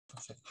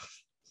Perfect.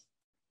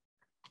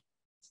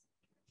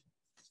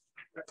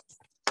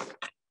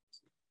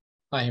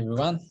 Hi,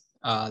 everyone.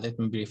 Let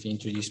me briefly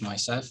introduce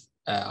myself.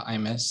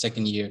 I'm a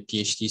second-year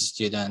PhD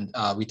student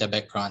with a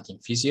background in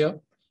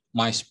physio.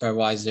 My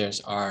supervisors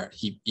are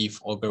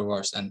Eve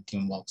Oberwurst and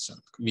Tom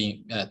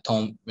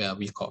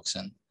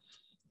Wilcoxon.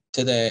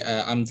 Today,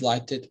 I'm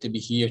delighted to be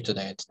here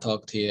today to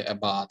talk to you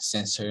about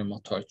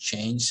sensorimotor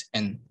change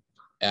and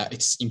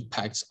its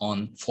impacts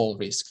on fall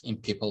risk in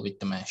people with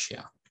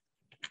dementia.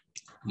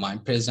 My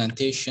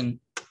presentation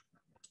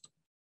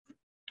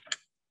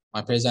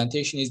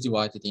is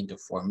divided into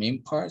 4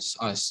 main parts.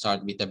 I'll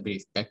start with a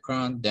brief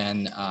background,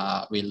 then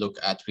we look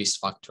at risk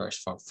factors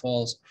for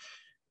falls,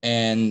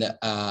 and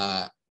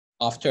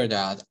after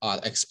that,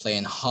 I'll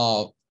explain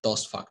how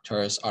those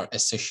factors are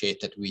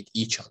associated with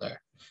each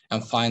other.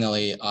 And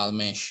finally, I'll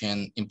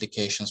mention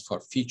implications for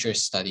future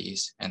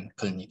studies and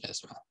clinic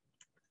as well.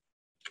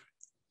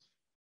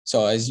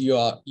 So as you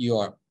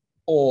are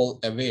all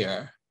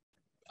aware,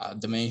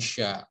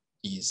 dementia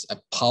is a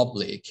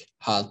public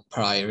health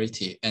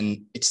priority,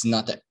 and it's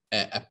not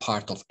a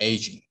part of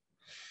aging.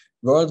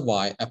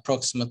 Worldwide,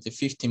 approximately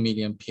 50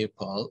 million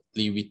people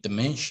live with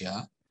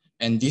dementia,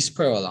 and this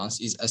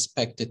prevalence is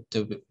expected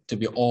to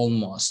be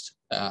almost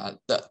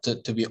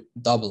to be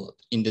doubled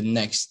in the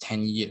next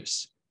 10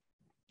 years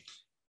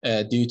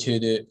due to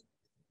the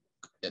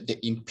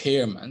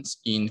impairments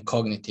in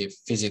cognitive,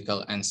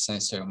 physical, and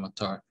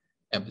sensorimotor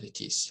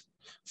abilities.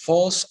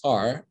 Falls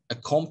are a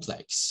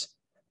complex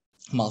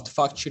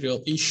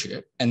multifactorial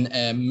issue and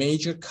a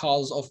major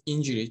cause of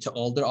injury to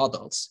older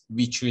adults,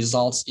 which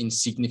results in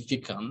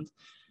significant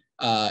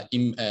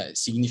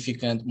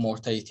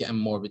mortality and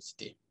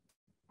morbidity.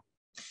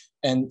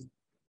 And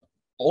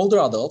older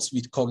adults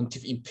with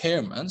cognitive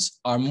impairments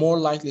are more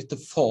likely to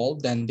fall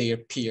than their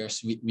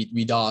peers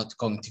without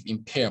cognitive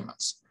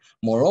impairments.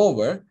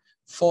 Moreover,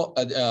 fall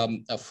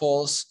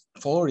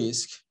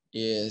risk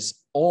is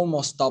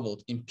almost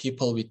doubled in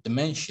people with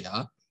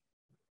dementia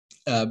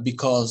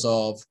because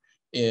of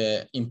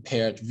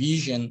impaired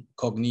vision,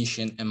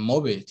 cognition, and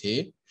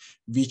mobility,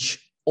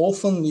 which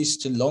often leads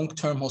to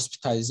long-term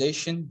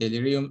hospitalization,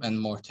 delirium, and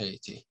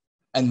mortality,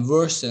 and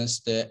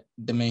worsens the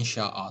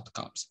dementia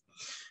outcomes.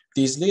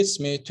 This leads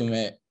me to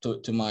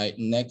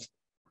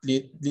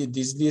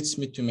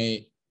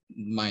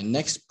my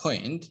next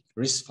point: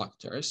 risk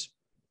factors.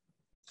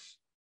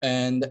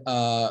 And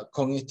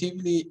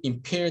cognitively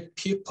impaired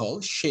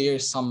people share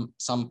some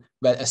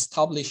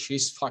well-established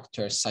risk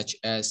factors such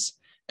as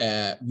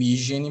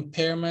vision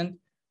impairment,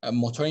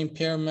 motor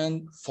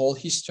impairment, fall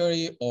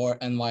history, or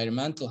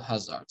environmental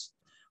hazards.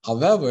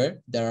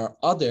 However, there are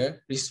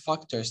other risk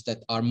factors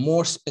that are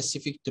more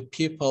specific to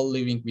people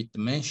living with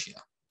dementia.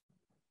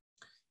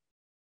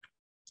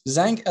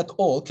 Zhang et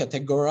al.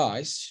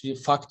 Categorized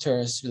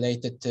factors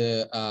related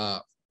to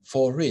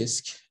fall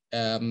risk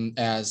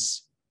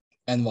as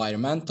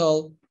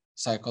environmental,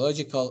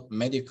 psychological,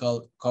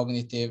 medical,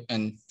 cognitive,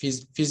 and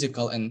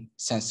physical and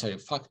sensory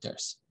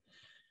factors.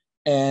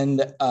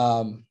 And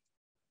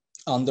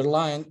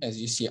as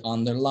you see,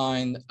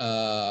 underlying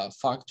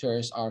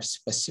factors are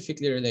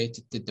specifically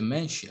related to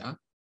dementia.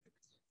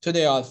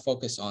 Today, I'll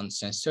focus on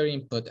sensory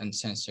input and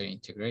sensory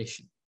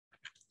integration.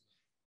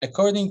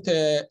 According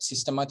to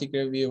systematic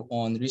review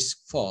on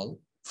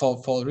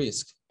fall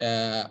risk,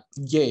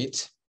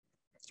 gait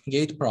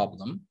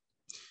problem,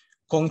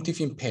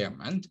 cognitive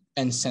impairment,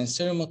 and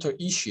sensorimotor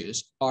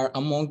issues are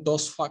among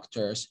those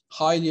factors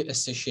highly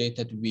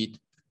associated with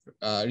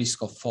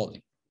risk of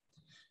falling.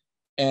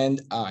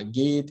 And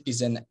gait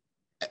is an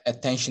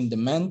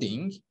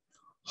attention-demanding,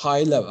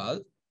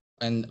 high-level,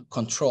 and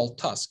controlled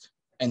task,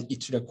 and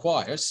it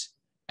requires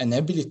an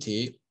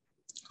ability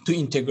to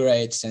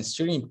integrate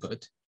sensory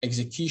input,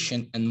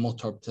 execution, and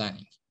motor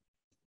planning.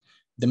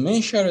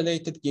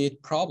 Dementia-related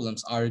gait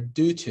problems are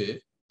due to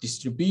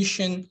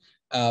distribution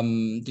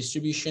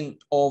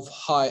of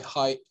high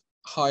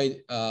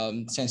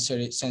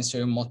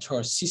sensory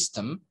motor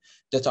system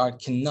that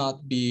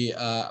cannot be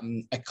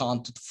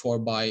accounted for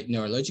by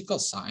neurological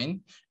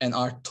sign and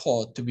are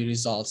thought to be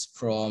results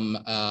from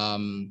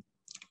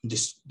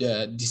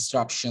the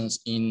disruptions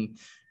in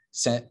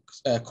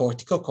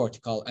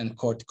cortical and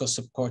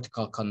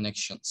cortico-subcortical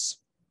connections.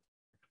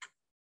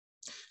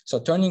 So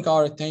turning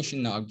our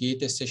attention now,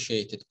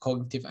 gait-associated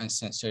cognitive and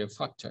sensory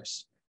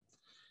factors.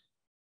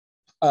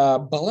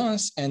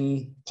 Balance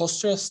and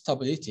postural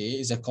stability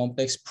is a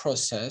complex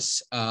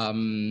process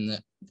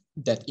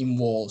that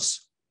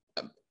involves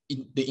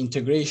the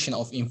integration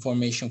of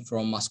information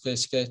from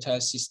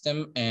musculoskeletal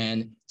system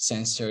and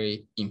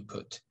sensory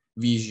input,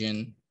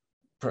 vision,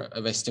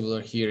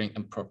 vestibular hearing,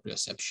 and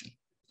proprioception.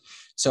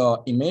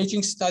 So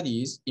imaging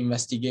studies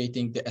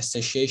investigating the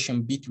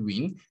association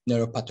between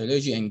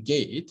neuropathology and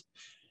gait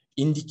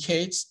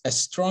indicates a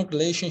strong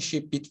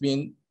relationship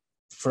between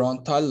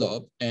frontal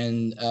lobe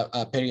and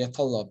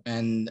parietal lobe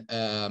and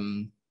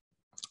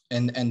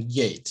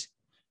gait,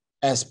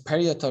 as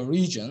parietal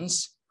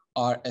regions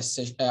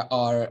that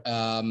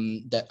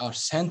are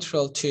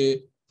central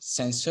to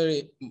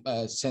sensory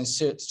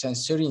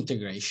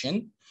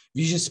integration,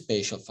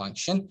 visual-spatial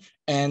function,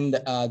 and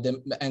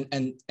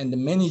the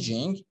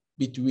managing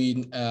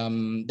between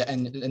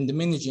the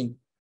managing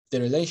the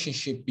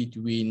relationship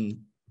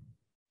between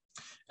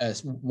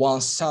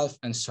oneself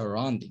and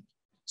surrounding.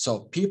 So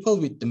people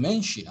with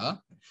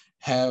dementia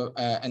have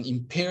an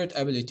impaired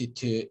ability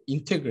to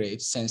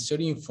integrate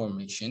sensory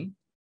information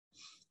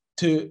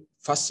to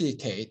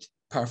facilitate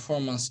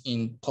performance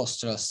in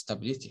postural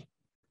stability.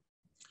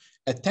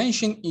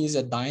 Attention is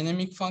a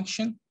dynamic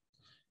function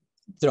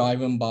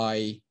driven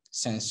by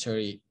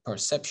sensory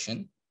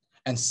perception,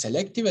 and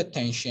selective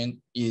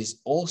attention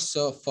is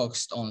also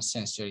focused on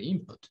sensory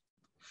input.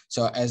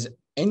 So as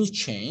any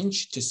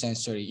change to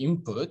sensory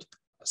input,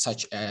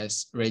 such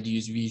as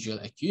reduced visual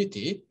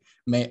acuity,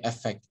 may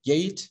affect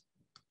gait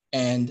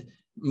and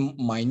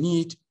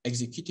minute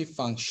executive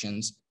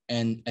functions,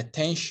 and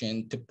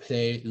attention to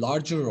play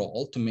larger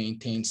role to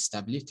maintain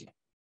stability.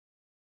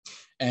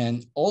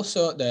 And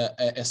also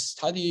a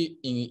study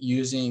in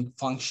using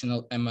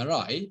functional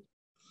MRI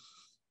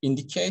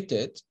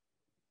indicated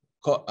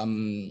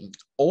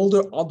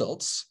older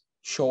adults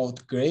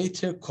showed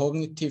greater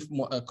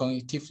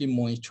cognitively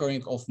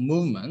monitoring of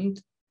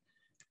movement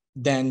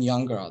than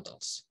younger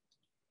adults,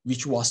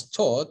 which was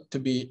thought to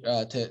be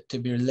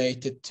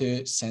related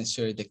to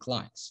sensory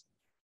declines.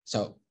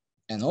 So,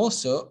 and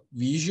also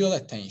visual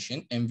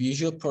attention and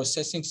visual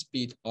processing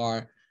speed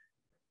are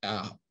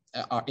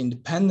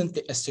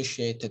independently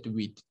associated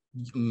with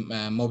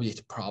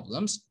mobility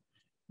problems,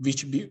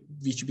 which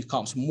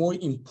becomes more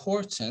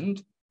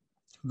important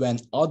when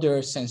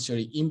other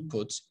sensory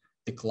inputs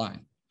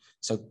decline.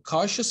 So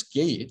cautious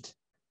gait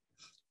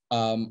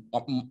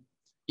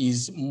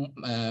is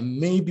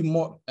maybe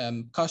more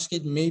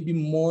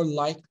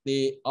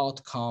likely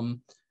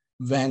outcome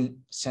when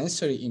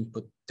sensory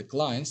input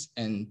declines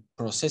and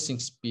processing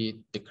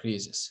speed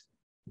decreases.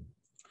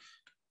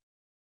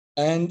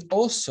 And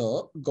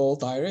also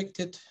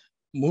goal-directed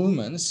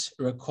movements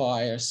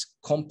requires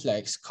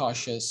complex,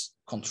 cautious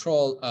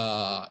control,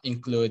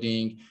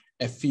 including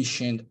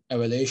efficient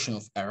evaluation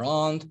of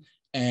around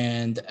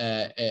and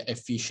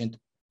efficient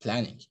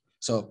planning.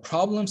 So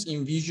problems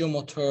in visual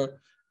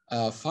motor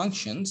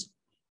functions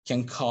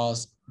can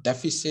cause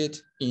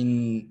deficit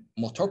in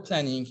motor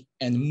planning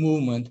and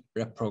movement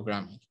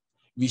reprogramming,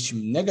 which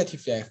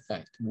negatively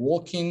affect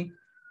walking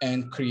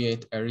and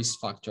create a risk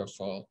factor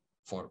for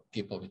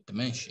people with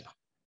dementia.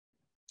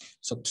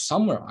 So to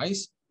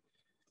summarize,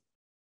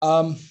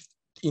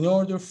 in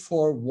order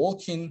for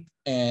walking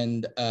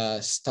and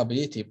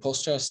stability,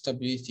 postural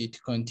stability to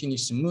continue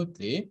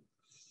smoothly,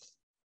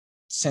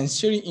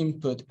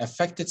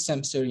 affected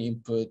sensory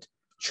input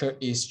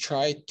is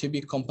tried to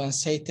be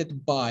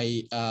compensated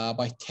by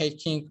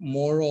taking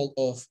more role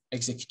of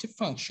executive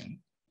function.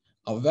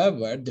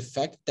 However, the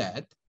fact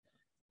that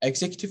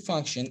executive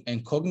function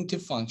and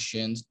cognitive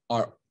functions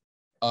are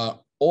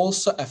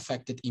also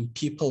affected in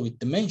people with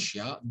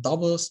dementia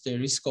doubles the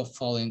risk of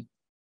falling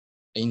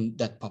in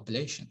that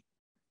population.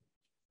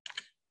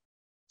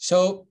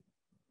 So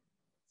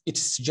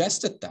it's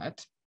suggested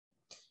that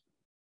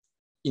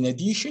in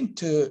addition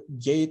to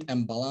gait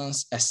and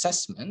balance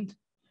assessment,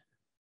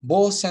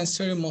 both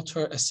sensory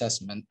motor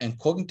assessment and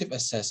cognitive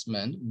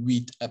assessment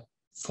with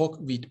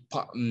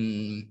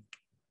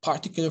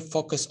particular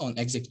focus on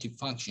executive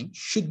function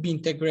should be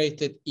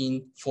integrated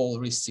in fall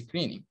risk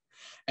screening.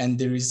 And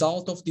the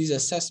result of these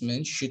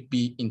assessments should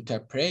be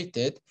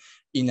interpreted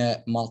in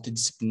a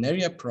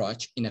multidisciplinary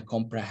approach in a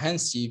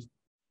comprehensive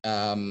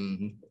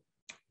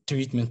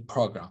treatment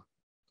program.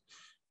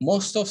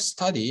 Most of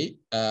study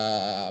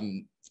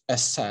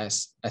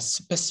assess a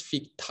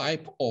specific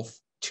type of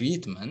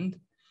treatment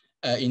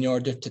in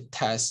order to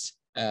test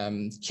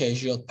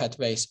causal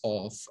pathways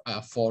of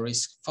fall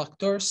risk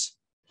factors.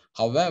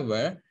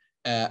 However,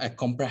 a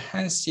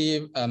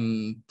comprehensive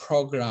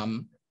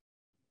program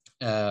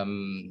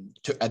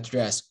to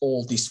address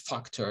all these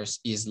factors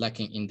is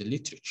lacking in the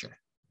literature.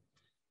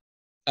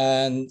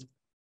 And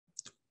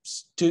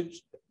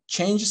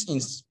changes in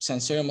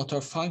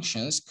sensorimotor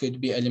functions could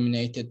be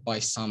eliminated by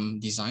some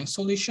design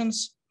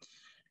solutions.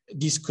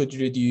 This could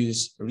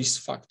reduce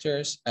risk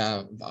factors,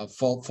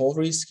 fall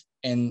risk,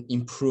 and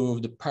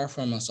improve the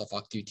performance of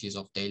activities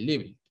of daily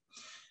living.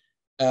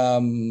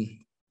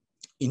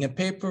 In a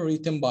paper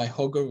written by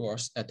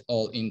Hogerworth et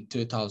al. In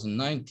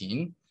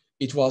 2019,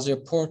 it was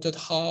reported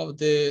how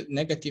the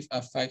negative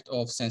effect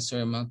of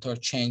sensorimotor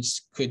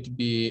change could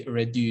be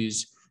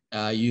reduced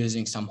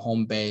using some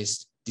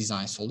home-based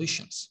design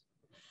solutions.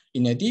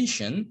 In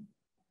addition,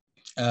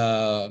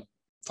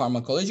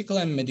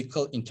 pharmacological and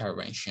medical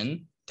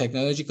intervention,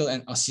 technological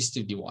and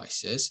assistive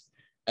devices,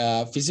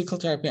 physical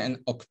therapy and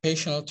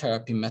occupational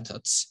therapy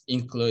methods,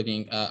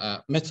 including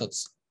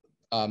methods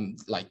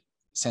like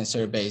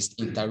sensory-based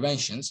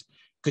interventions,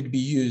 could be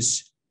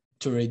used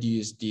to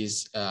reduce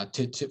these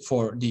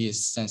for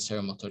these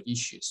sensorimotor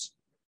issues.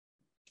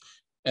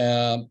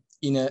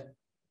 In a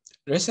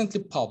recently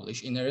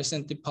published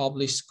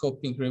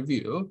scoping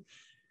review,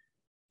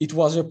 it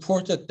was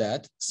reported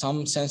that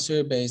some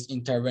sensory-based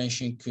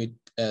intervention could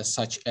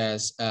such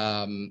as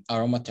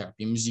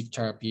aromatherapy, music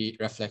therapy,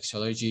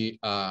 reflexology,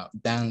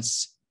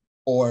 dance,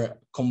 or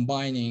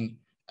combining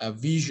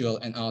visual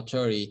and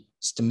auditory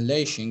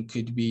stimulation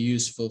could be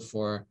useful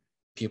for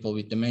people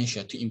with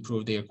dementia to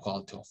improve their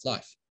quality of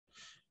life.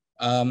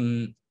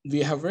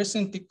 We have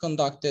recently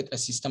conducted a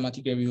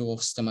systematic review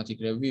of systematic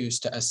reviews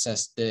to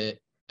assess the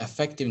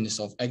effectiveness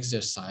of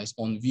exercise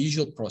on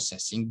visual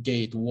processing,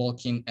 gait,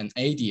 walking, and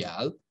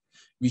ADL,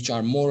 which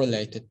are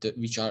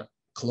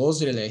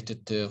closely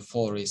related to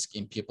fall risk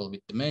in people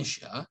with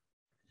dementia.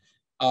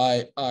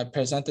 I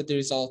presented the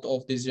result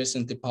of this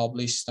recently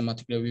published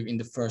systematic review in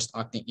the first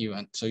acting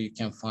event, so you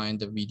can find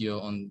the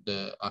video on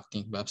the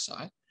acting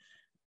website.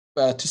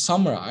 But to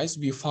summarize,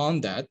 we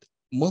found that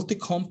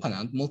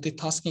multi-component,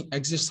 multitasking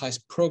exercise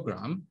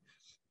program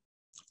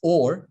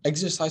or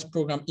exercise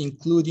program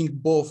including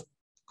both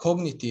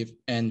cognitive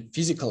and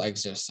physical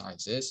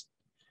exercises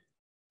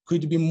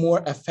could be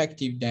more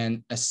effective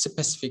than a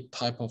specific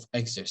type of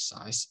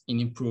exercise in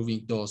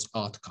improving those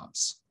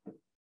outcomes.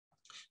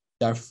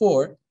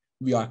 Therefore,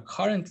 we are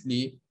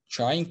currently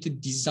trying to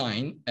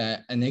design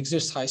an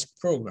exercise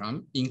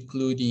program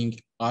including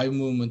eye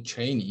movement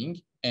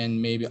training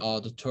and maybe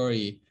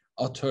auditory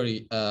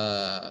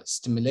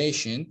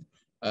stimulation,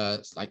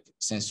 like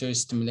sensory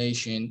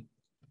stimulation,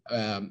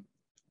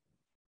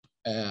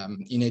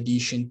 in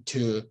addition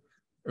to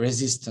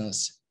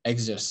resistance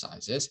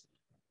exercises,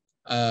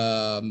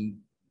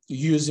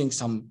 using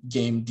some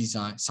game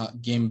design,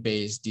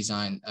 game-based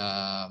design,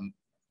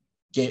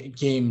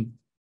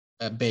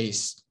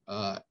 game-based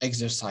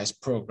exercise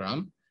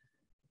program,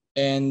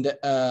 and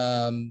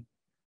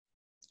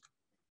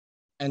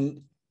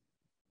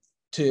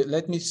to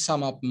let me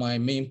sum up my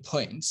main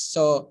points.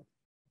 So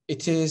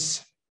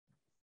it's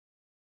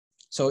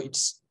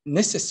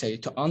necessary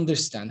to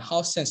understand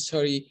how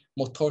sensory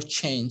motor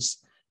change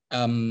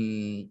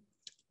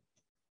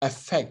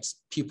affects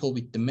people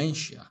with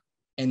dementia,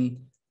 and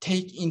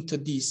take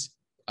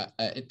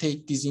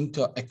this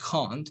into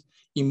account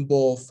in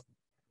both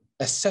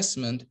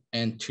assessment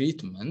and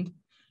treatment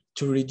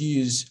to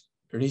reduce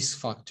risk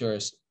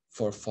factors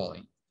for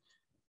falling.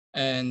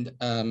 And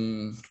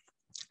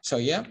so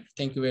yeah,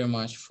 thank you very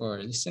much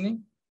for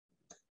listening.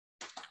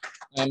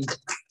 I'm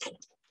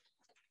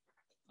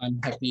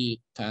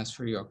happy to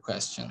answer your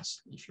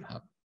questions if you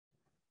have.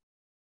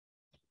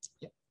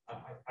 Yeah.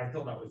 I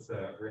thought that was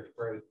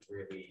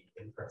really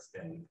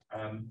interesting.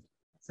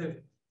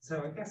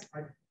 So I guess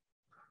I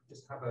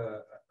just have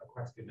a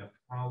question of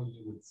how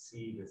you would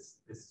see this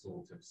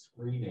sort of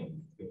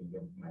screening being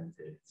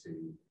implemented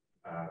to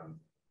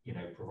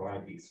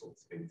provide these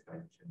sorts of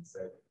interventions.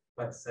 So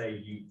let's say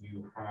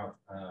you have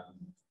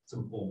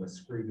some form of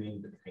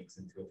screening that takes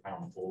into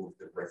account all of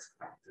the risk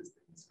factors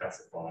that you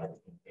specified,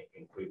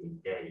 including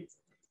gait,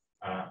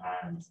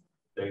 and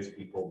those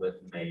people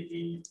that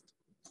maybe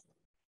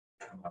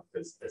come up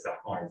as a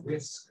high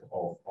risk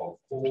of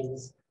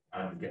falls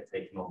and get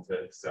taken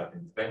onto certain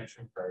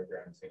intervention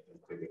programs,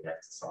 including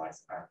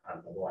exercise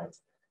and the like.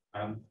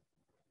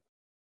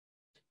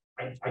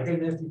 I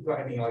don't know if you've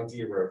got any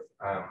idea of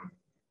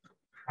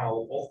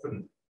how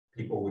often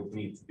people would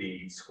need to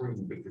be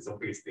screened, because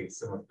obviously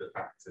some of the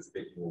factors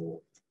that you're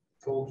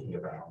talking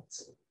about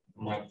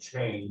might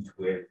change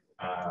with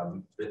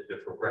the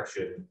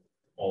progression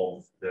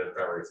of the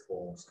various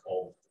forms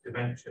of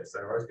dementia.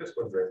 So I was just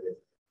wondering if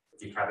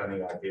you had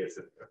any ideas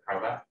of how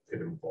that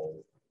could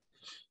evolve.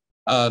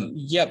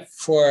 Yeah,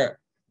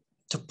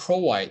 to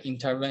provide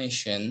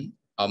intervention,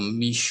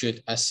 we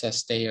should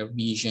assess their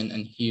vision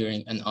and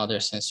hearing and other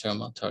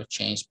sensorimotor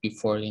change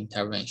before the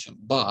intervention,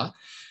 but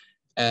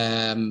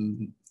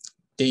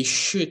they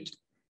should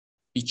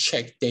be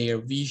checked their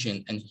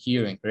vision and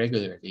hearing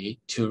regularly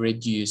to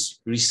reduce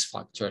risk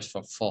factors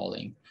for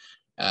falling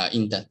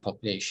in that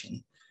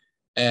population.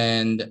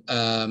 And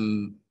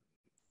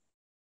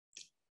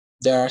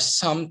there are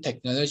some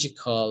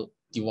technological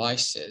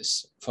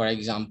devices, for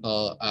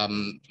example,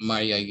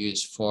 Maria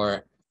used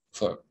for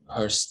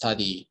her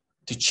study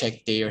to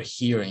check their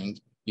hearing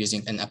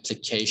using an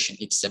application.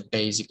 It's a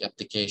basic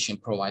application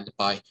provided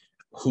by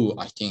who,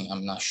 I think,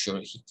 I'm not sure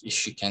if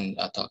she can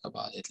talk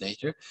about it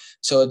later.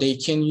 So they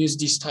can use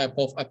this type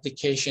of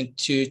application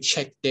to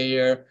check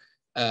their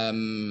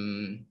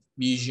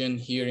vision,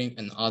 hearing,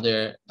 and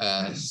other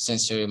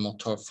sensory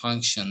motor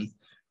function.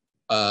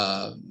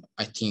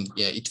 I think,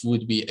 yeah, it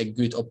would be a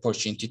good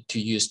opportunity to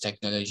use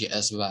technology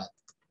as well.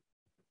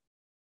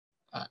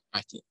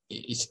 I think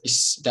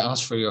it's the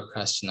answer for your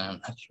question. I'm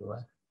not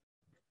sure.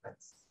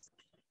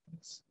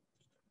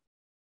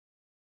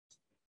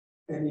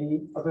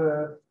 Any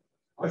other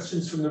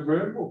questions from the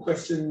room, or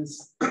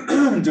questions?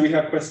 Do we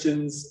have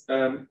questions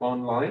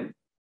online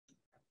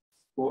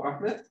for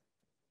Ahmet?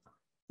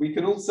 We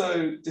can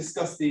also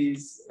discuss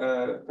these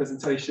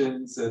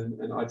presentations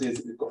and ideas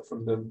that we've got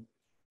from them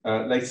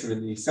later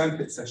in the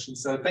sandpit session.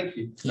 So thank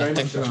you very much.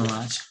 Thank you very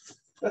much.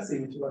 Leslie,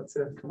 would you like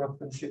to come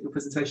up and get your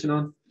presentation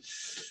on?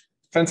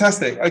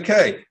 Fantastic.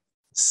 Okay,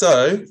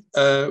 so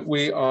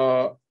we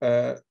are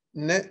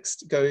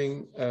next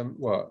going,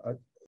 well,